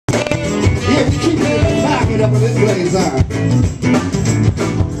right up in this place, huh?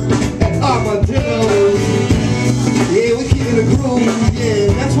 At Armadillo. Yeah, we keep in the groove,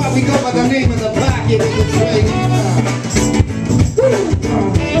 yeah. That's why we go by the name of the pocket in this place.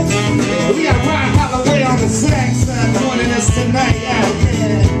 We got Ron Holloway on the sax joining us tonight, yeah.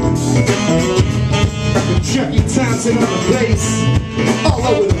 Chucky Thompson on the bass, all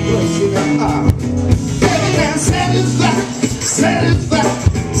over the place, you know. Every man satisfy, satisfy,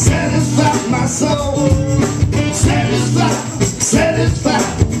 satisfy my soul. Satisfy, satisfy,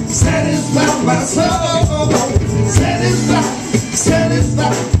 satisfy my soul. Satisfy,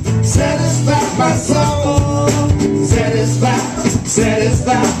 satisfy, satisfy my soul. Satisfy,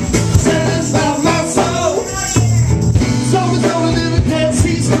 satisfy, satisfy my soul. Soul is older than the Dead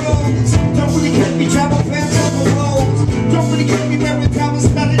Sea Scrolls. Don't really get me travel past over roads. Don't really get me every time I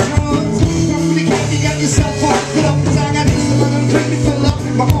study drums. Don't really get me got yourself fucked up. Cause I got just about enough to make me fill up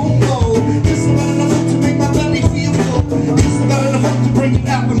my own load. Just about enough to make my belly feel full. Just about enough to bring it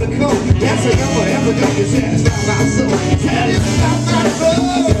out from the cold. That's a number ever do is satisfy my soul. Satisfy my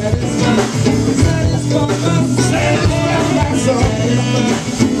soul. Satisfy my soul. Satisfy my soul.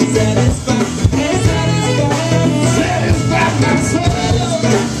 Satisfy my soul.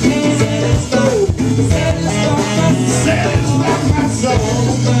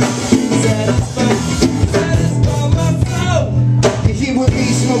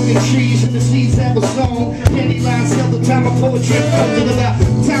 Trees and the seeds that were sown. Candy lines tell the time of poetry talking about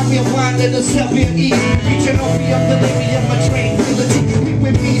time we wine and the Serbian ease. Reaching over the delirium, my tranquility. We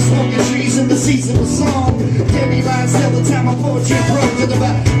with me smoking trees and the season was sown. Candy lines tell the time of poetry talking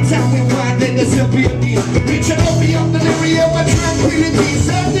about time we wine and the Serbian ease. Reaching over the delirium, my tranquility.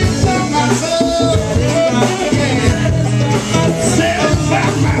 Satisfy my soul. Satisfy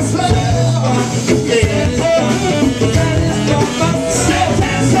my soul. Yeah.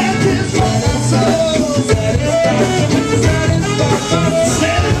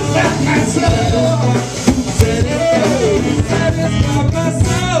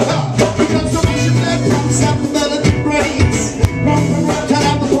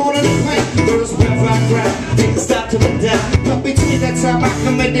 Time I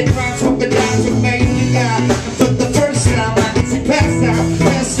committed crimes, smoke the dimes with me, for the first time I can see past time.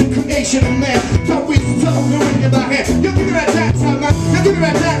 That's the creation of man. Don't we talk no ring in my hand. You give me that time, man. You give me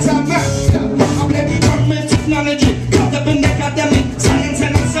that time, man. I'm letting government technology caught up in the academy, science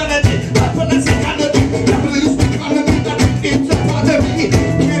and society, popular psychology, capitalist economy, it's a part of me.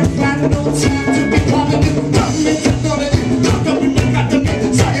 Can't find no time to be part of it. Government technology, caught up in the academy,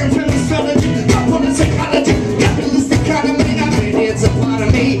 science and society, popular psychology, capitalist economy. It's a part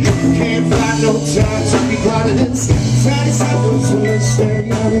of me. Can't find no time to be part of this. Satisfied those who are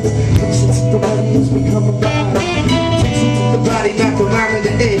stereotypes. Addiction to the body has become a body. Addiction to the body, knock the mind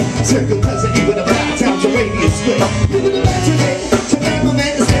in the air. Circle doesn't even apply. Time's a radius square. Living the life today. Today my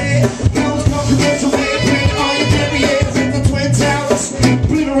man is dead. Now it's called the dance away. Playing all your barriers in the Twin Towers.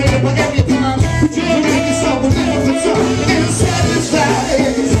 Obliterated by every time. Rejuvenate yourself with little for some. And satisfied.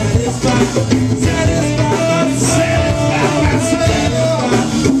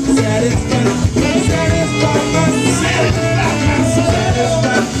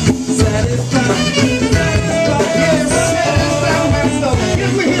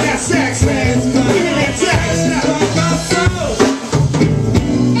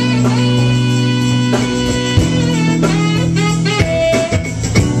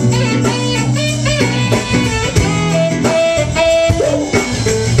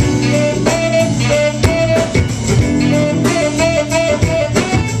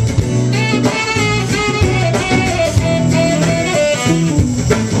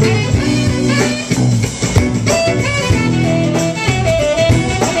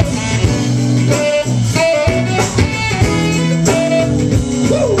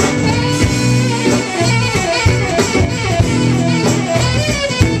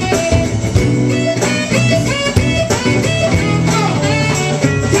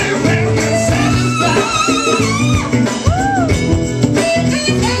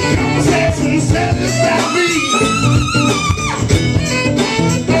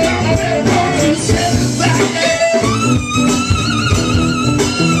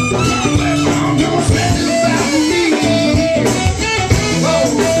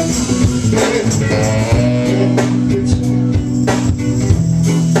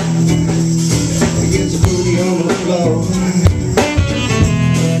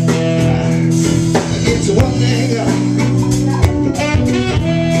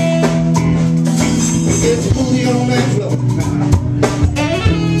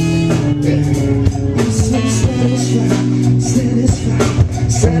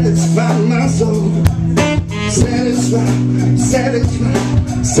 satisfy my soul. Satisfy, satisfy,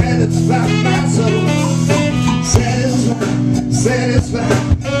 satisfy my soul. Satisfy, satisfy,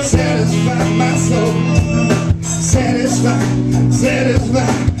 satisfy my soul. Satisfy, satisfy,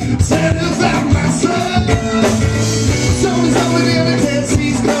 satisfy my soul. Soul is over there, the Dead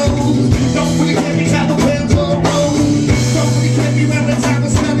Sea's closed. Don't really get me top of Ben's or road. Don't really get me round the time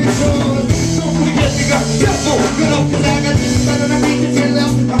of sunny shores. Don't really get me got devil. Good old cause I got this better than I need to fill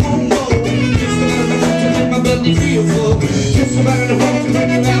up. I'm on board. Just about the phone to make my belly feel full. Just about the phone to make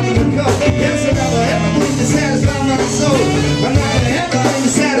me out with the coat. Yes, another everything to satisfy my soul. Another everything to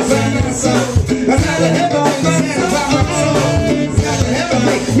satisfy my soul. Another everything to satisfy my soul. Another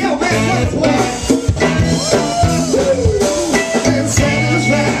everything. Yo, man, what's what?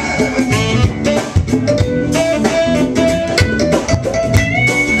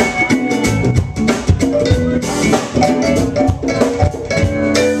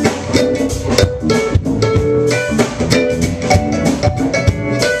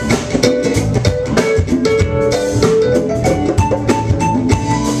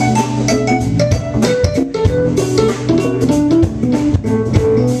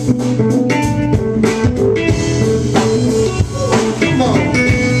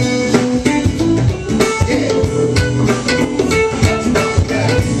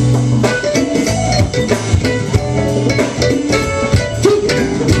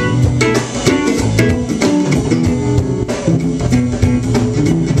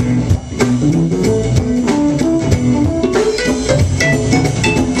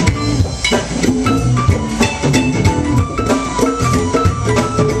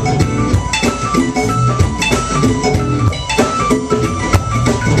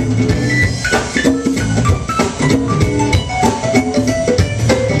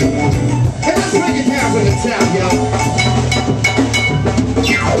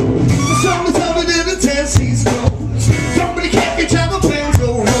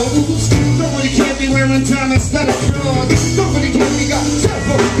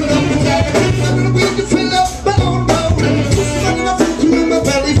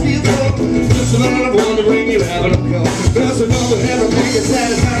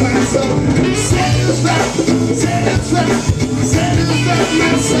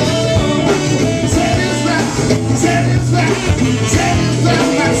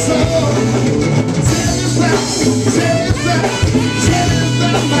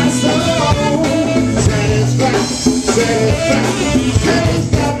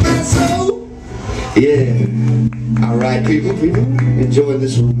 Yeah. Alright, people, enjoy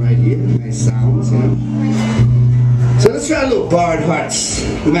this one right here. Nice sounds, you know. So let's try a little Barred Hearts.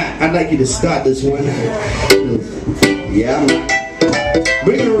 Matt, I'd like you to start this one. Yeah,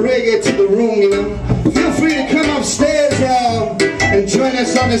 bringing the reggae to the room, you know. Feel free to come upstairs, y'all, and join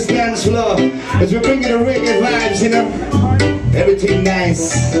us on this dance floor as we're bringing the reggae vibes, you know. Everything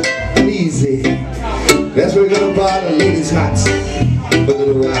nice and easy. That's what we're gonna bar the ladies' hearts for a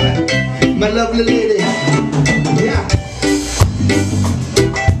little while. My lovely lady, yeah.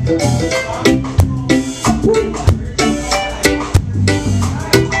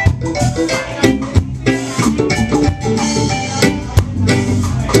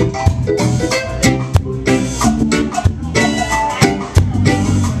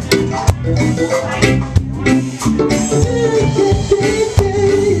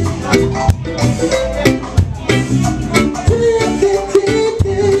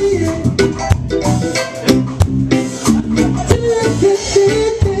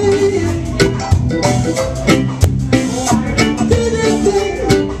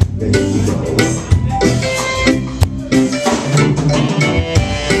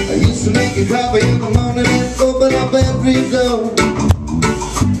 Coffee in the morning and open up every door.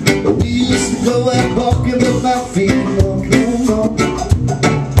 We used to go out walking with my feet walking on.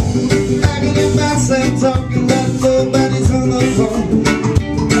 I can hear myself talking but nobody's on the phone.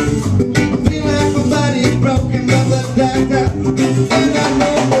 Feel like my body's broken but the doctor and I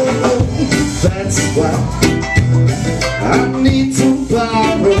know that's why I need to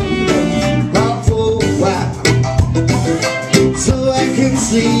borrow for a while so I can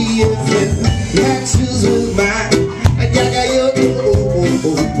see if it matches with mine. I got you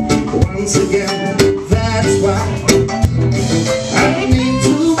once again. That's why I need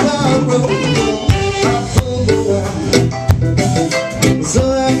to borrow for a while so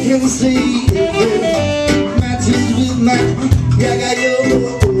I can see if it matches with mine. I got you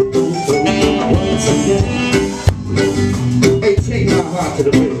once again. Hey, take my heart to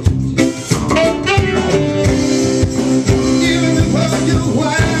the bridge.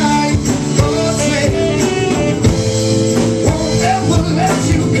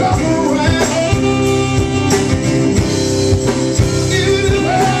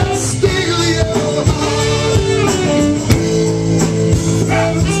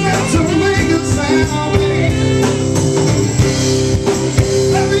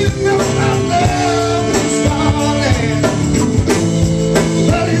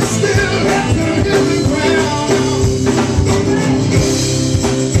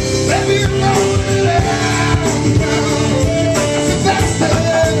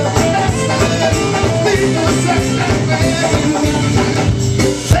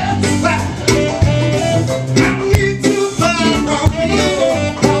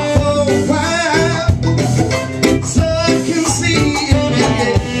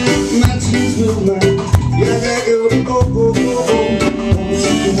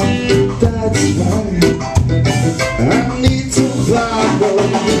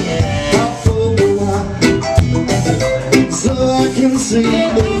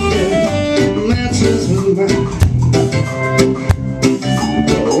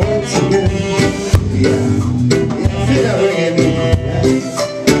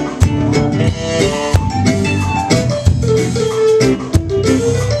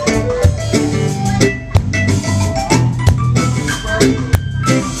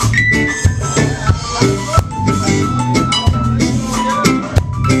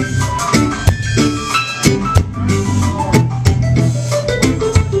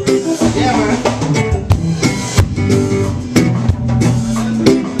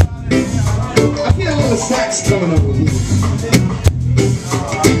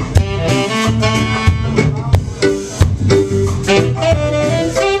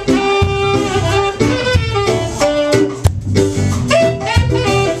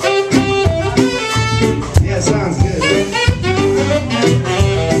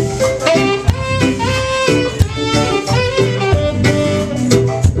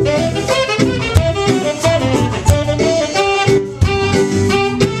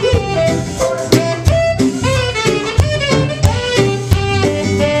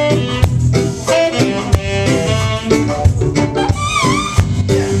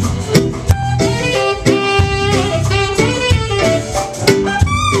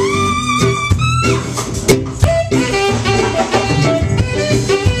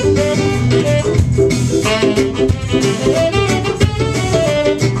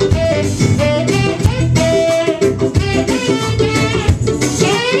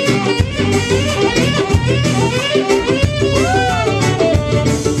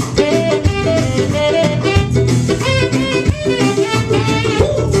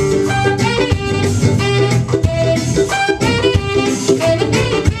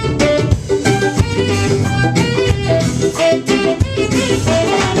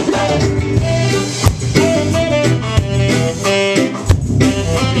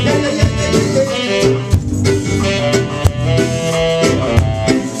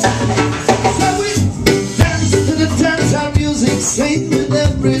 Sing with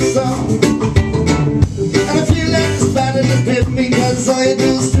every song, and I feel like this body just bit me, cause all you do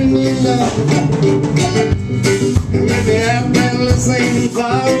is string me along. And maybe I've been listening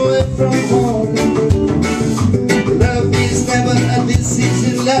far away from home. Love is never a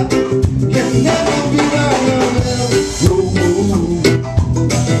decision, love can never be wrong. No,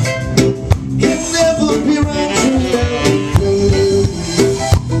 can never be wrong to love.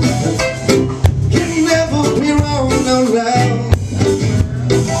 Can never be wrong, no love.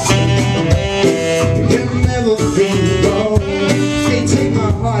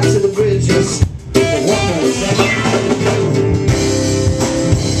 To the bridge just for 1 second.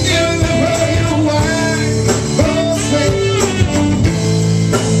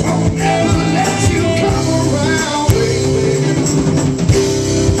 I'll never let you come around, baby.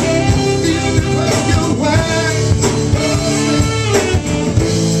 You're wide,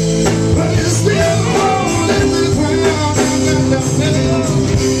 but you still holding the ground.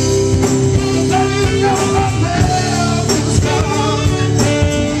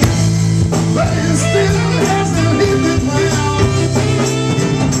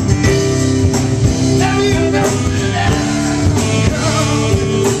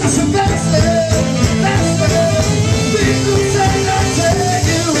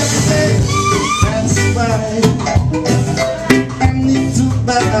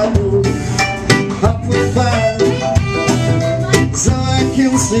 So I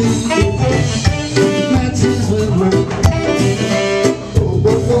can see matches with mine. Oh,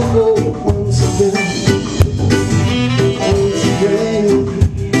 oh, oh, oh, once again, once again,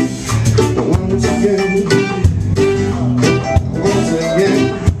 once again, once again.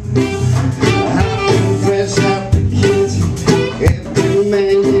 I've been fresh out the kitchen, every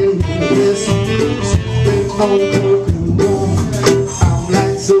man in this been on broken bone. I'm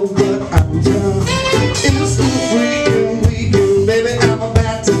like, so what? I'm drunk. It's the freaking weekend, baby. I'm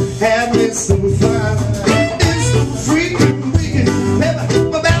about to have me some fun. It's the freaking weekend, baby. I'm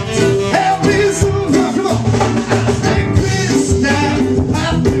about to have me some fun. Come on. I say Krista,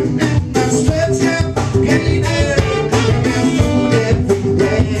 I've been in my sweatshirt, catered, and food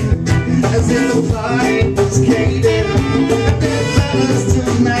everywhere, as in the party was catered. And there's fellas to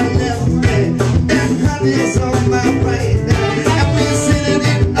my left and honey's on my right. And we're sitting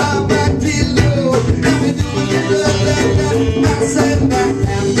in Armadillo, and we're doing it I said I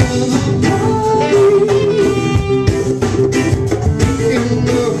am the in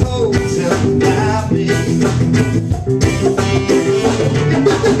the hotel lobby.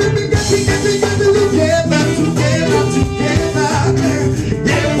 Together, yeah,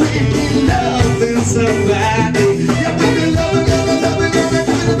 we be loving somebody. Yeah, we be loving,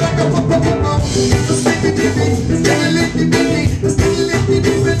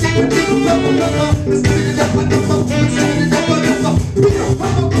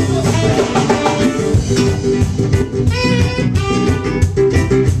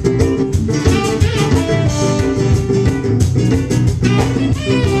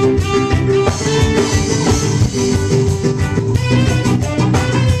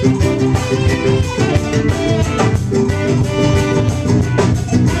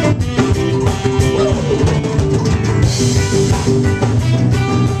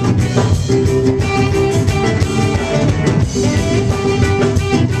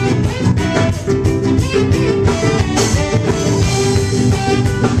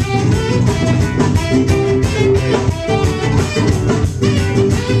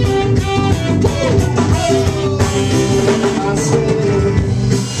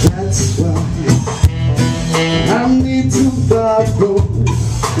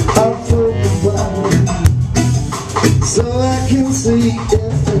 so I can see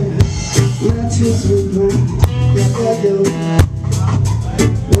if it matches with mine.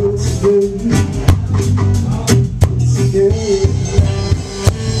 Once again,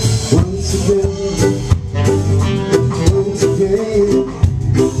 once again, once again,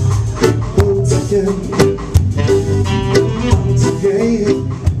 once again, once again,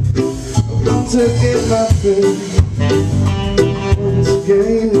 once again, my friend. Once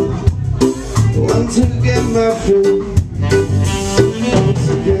again, once again, my friend. Once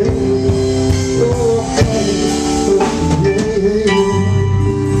again, oh, yeah.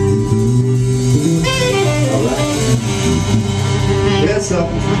 All right. Yes, sir.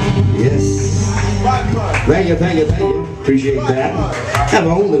 Yes. Thank you, thank you, thank you. Appreciate that. Have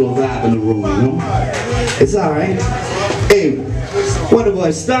my own little vibe in the room, you know. It's all right. Hey, wonder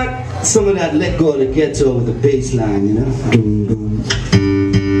boy, start some of that let go of the ghetto with the bass line, you know. Doom,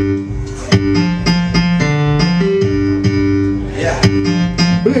 doom.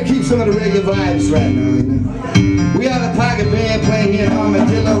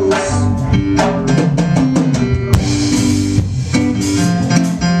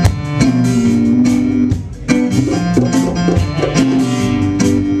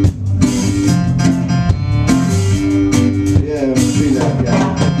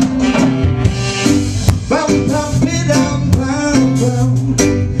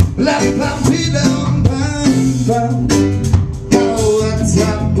 La pam pam pam. Oh, what's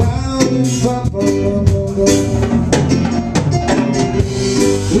up? Pam pam pam.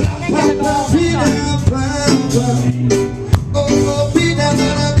 La pam pam pam pam. Oh, pida na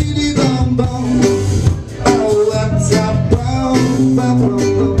bidi bam bam. Oh, what's up? Pam pam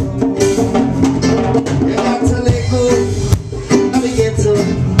pam. You got to let go of the ghetto.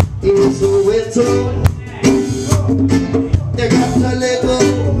 It's so wet. You got to let go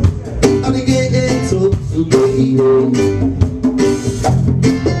of the ghetto today. You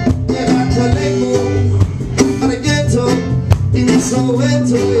got to let go of the ghetto in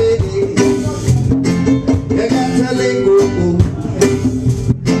Soweto. You got to let go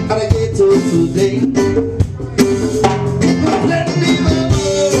of the ghetto today.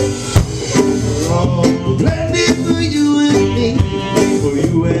 Plenty for you and me. For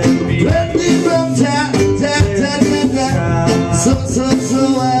you and me. Plenty from time. So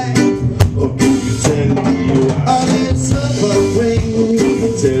why? Oh, can you tell me why? All this suffering.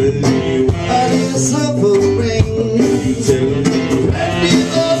 Tell me why? All this suffering. Tell me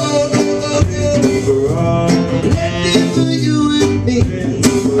why? Plenty for you and me.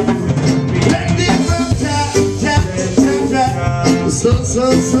 Plenty from time. So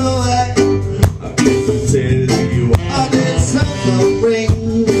why? Tell me why? All this suffering.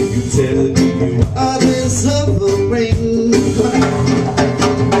 You tell me why? All this suffering.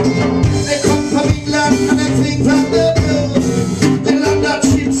 They come from England and they think that they're good. They love that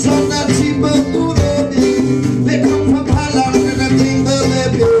cheap son, that cheap food. They come from Holland and they think that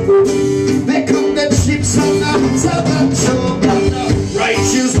they're good. They come that cheap son, that southern show.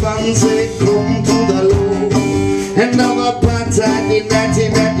 Righteous ones, they come to the law. And now a pattern in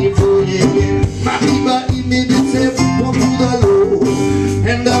 1994, yeah. My people immediately come to the law.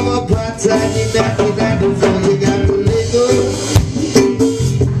 And now a pattern in 1994, you got to let go.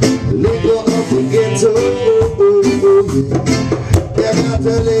 Let go of the ghetto. You got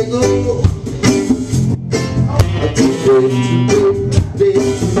to let go. Today.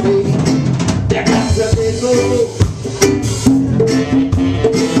 You got to let go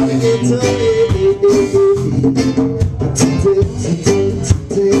of the ghetto.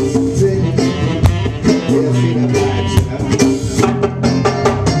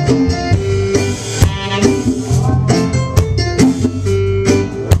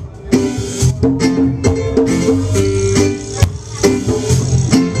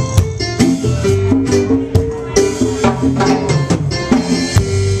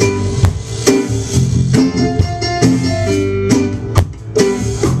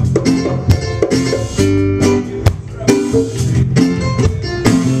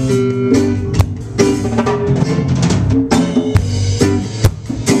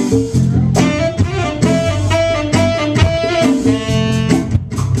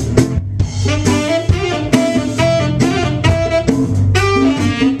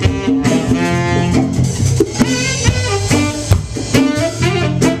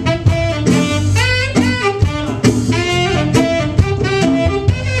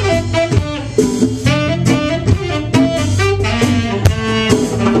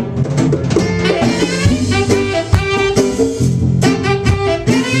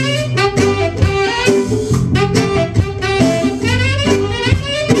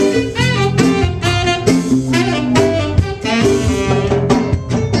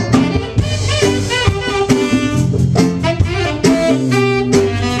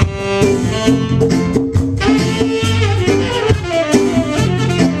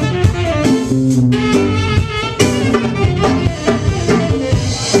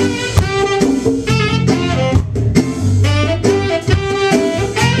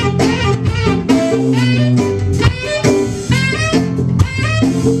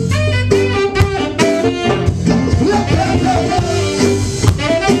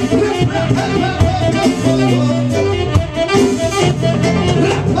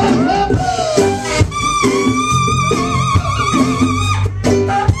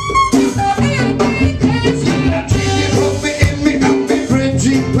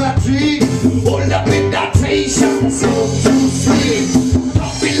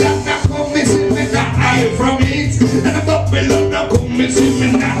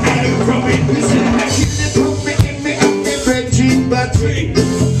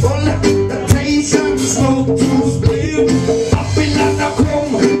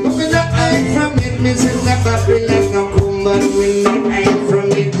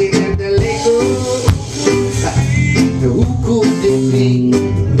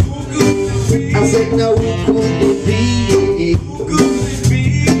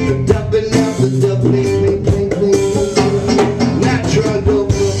 Natural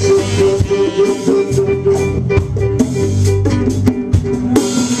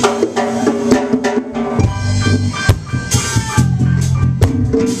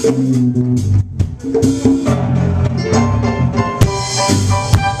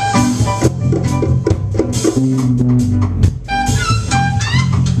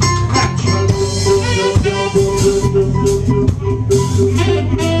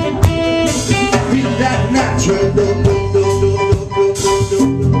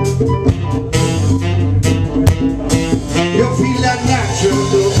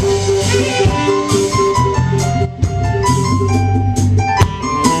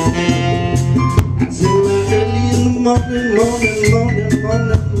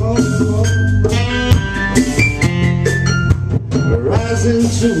Rising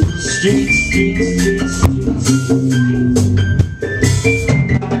to the streets.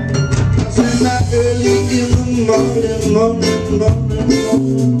 I said not early in the morning.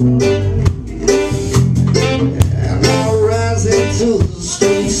 And I'm rising to the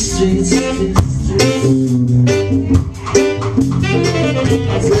streets. I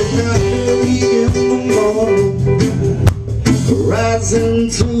said not early in the morning, rising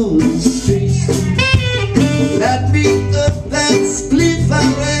to the streets. Let me up that split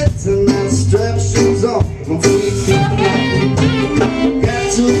barrette and my strap shoes on my feet. Got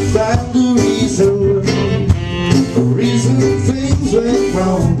to find the reason things went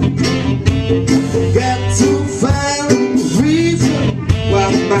wrong. Got to find the reason why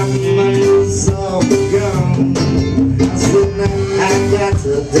my money's all gone. I said now I got a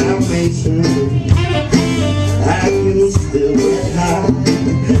Dalmatian, I can still get high.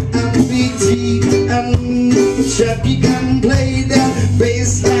 I'm BT and Chucky can play that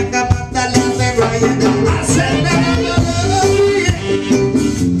bass like a Madalena Ryan. I said that love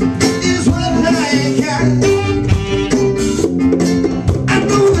is what I got. I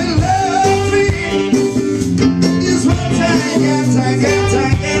know that love is what I got. I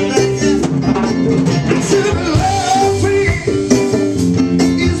said love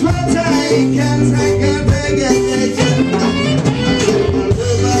is what I got.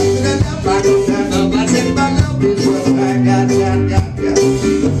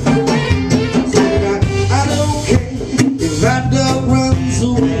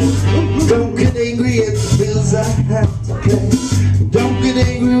 Don't get angry at the bills I have to pay. Don't get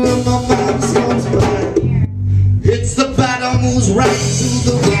angry when my mom stops by. It's the battle moves right to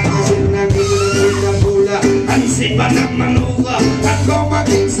the wall. And see man over. I call my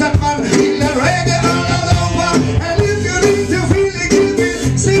kings that man in the reggae all over. And if you need to feel it, give me,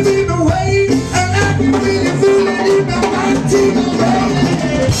 send me the way. And I can really feel it in the mighty way.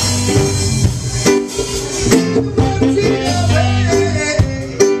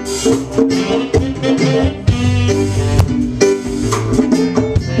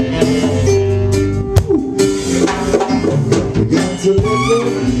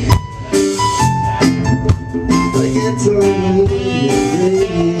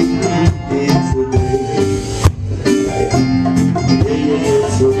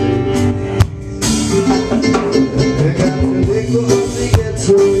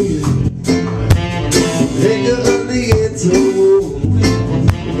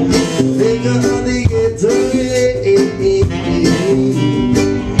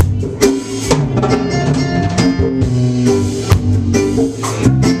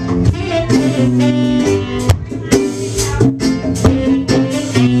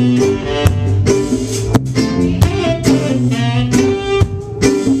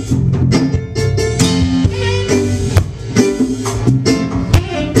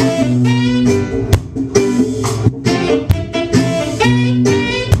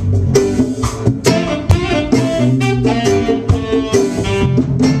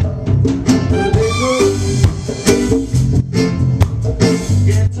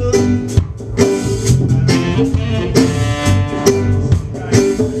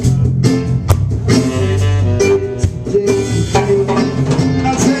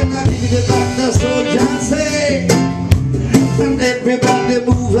 Everybody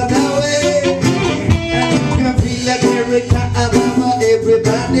move on away, and you can feel like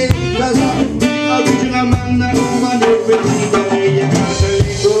everybody, cause I'm original man, that woman, everybody, you gotta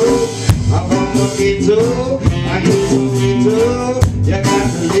let go. I'm from the ghetto, I'm from the ghetto, you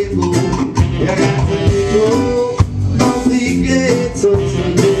gotta let go, you gotta let go of the ghetto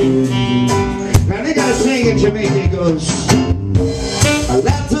today. Now they gotta sing in Jamaica, it goes, a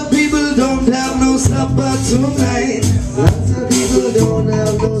lot of people don't have no supper tonight. Lots of people don't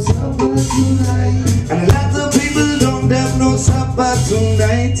have no supper tonight. And lots of people don't have no supper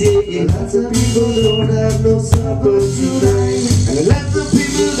tonight. Yeah. Lots of people don't have no supper tonight. And lots of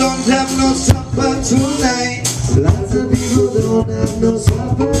people don't have no supper tonight. Lots of people don't have no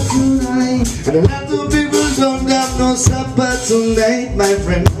supper tonight. And lots of people don't have no supper tonight, my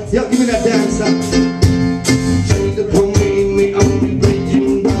friend. Yo, give me that dance up. Take the pony, me on the bridge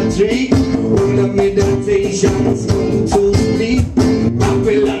in the tree. Roll up meditation.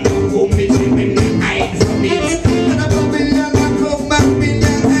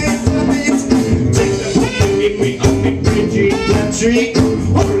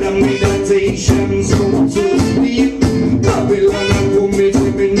 nations go to sleep. Babylon go meet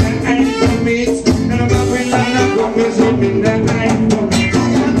him in the night for meet, and Babylon go meet him in the night for meet. I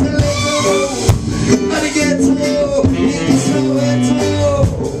got to let go, I get to it's so wet to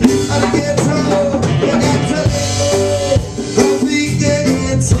I get to, I got to let go. I'll be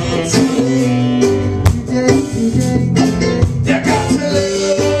getting so today. I got to let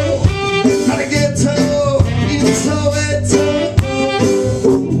go, I get to it's so wet to.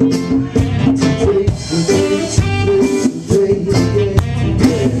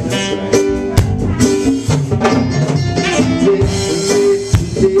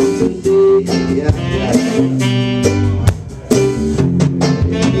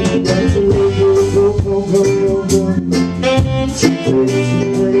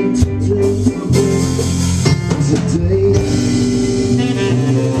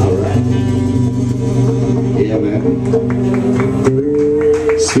 Yeah, man.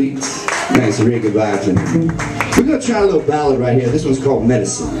 Sweet. Nice, very good vibes. We're gonna try a little ballad right here. This one's called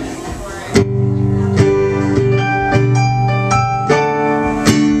Medicine.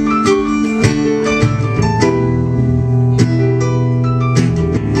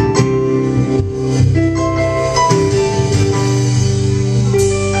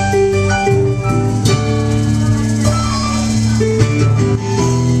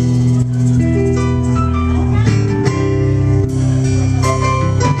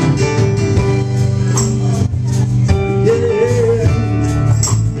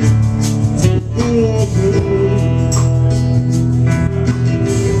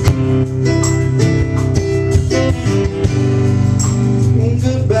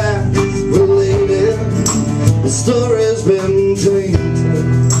 The story's been tainted,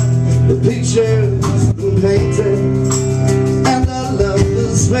 the picture's been painted, and our love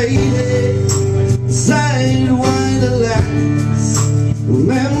is faded. Sidewide lines,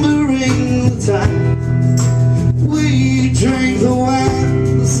 remembering the time we drank the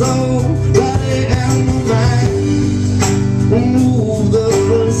wine, the soul, body, and the mind. Move the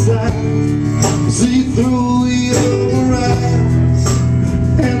first time, see through your eyes,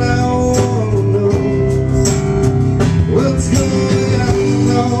 and I wanna know what's going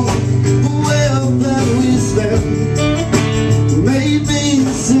on, the well that we spend made me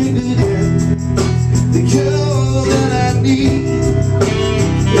sick again. The cure that I need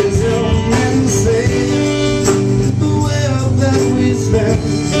is your medicine. The well that we spend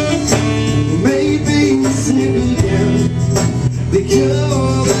made me sick again. The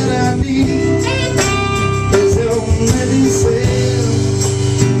cure that I need is your medicine.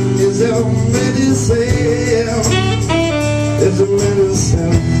 Is your medicine.